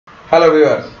Hello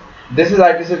viewers, this is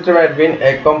IT System Admin,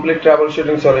 a complete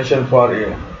troubleshooting solution for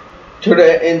you.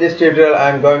 Today in this tutorial I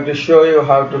am going to show you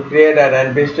how to create an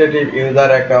administrative user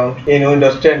account in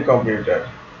Windows 10 computer.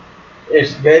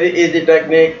 It's very easy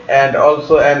technique and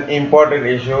also an important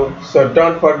issue, so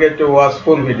don't forget to watch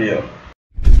full video.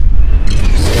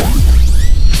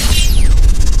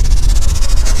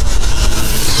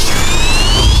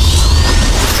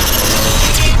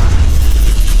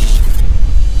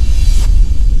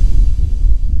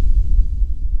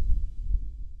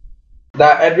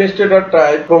 The administrator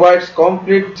type provides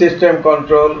complete system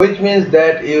control, which means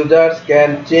that users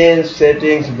can change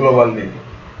settings globally.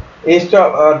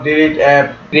 Install or delete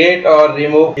app, create or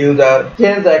remove user,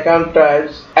 change account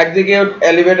types, execute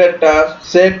elevated tasks,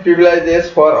 set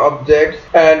privileges for objects,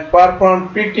 and perform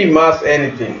pretty much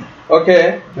anything.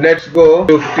 Okay, let's go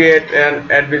to create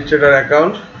an administrator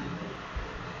account.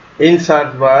 In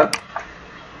search bar,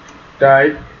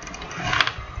 type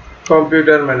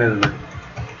computer management.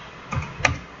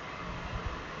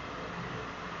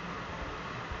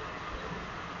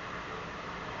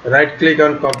 Right click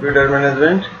on computer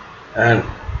management and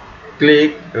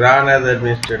click run as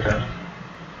administrator.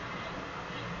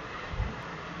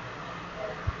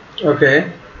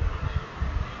 Okay,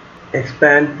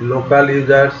 expand local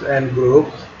users and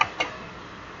groups,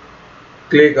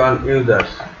 click on users.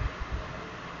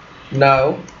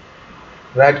 Now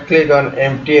right click on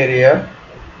empty area,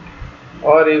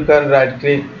 or you can right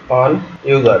click on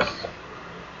users.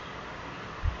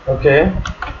 Okay,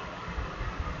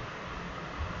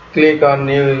 click on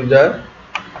new user.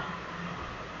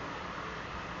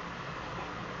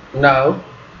 Now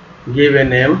give a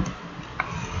name.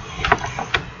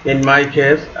 In my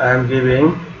case I am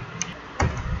giving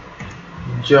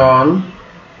John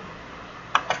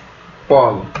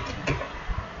Paul.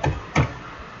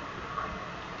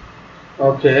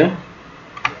 Okay,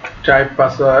 type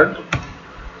password.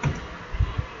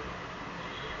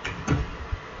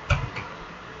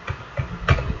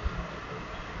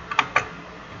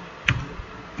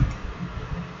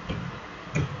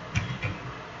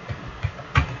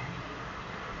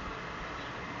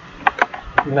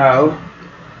 Now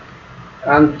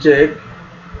uncheck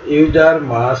user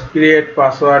must create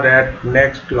password at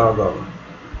next logon.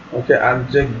 Okay,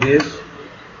 uncheck this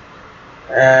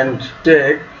and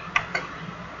check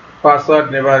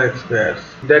password never expires.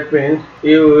 That means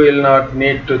you will not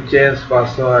need to change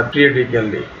password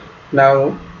periodically.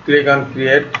 Now click on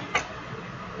create.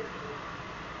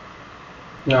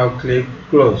 Now click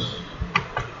close.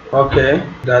 Okay,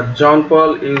 the John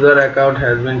Paul user account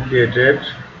has been created.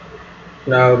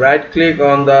 Now right click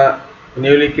on the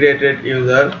newly created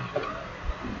user,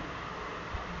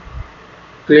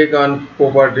 click on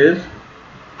properties.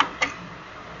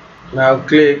 Now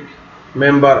click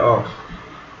member of.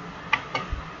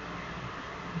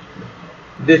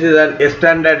 This is a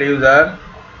standard user,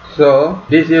 so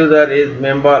this user is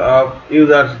member of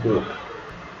users group.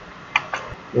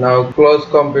 Now close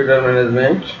computer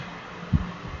management.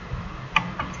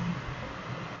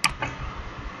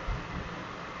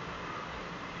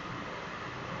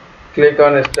 Click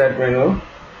on start menu,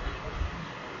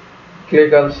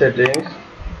 click on settings,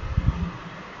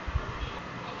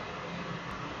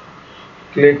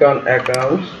 click on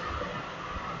accounts,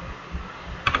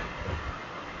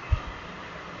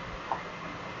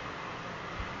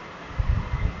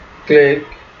 click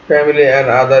family and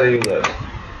other users.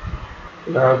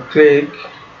 Now click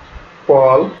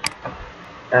Paul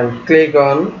and click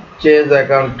on change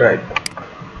account type.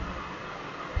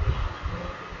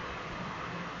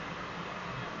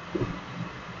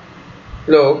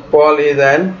 Look, Paul is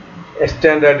an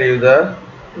standard user.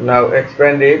 Now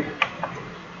expand it.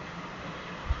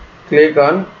 Click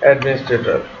on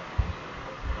administrator.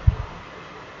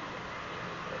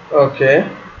 Okay,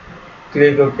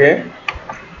 click OK.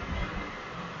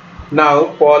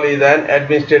 Now Paul is an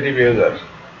administrative user.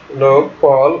 Look,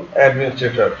 Paul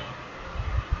administrator.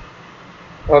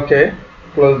 Okay,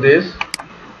 close this.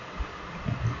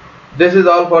 This is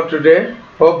all for today.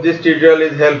 Hope this tutorial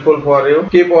is helpful for you.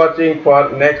 Keep watching for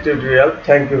next tutorial.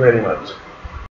 Thank you very much.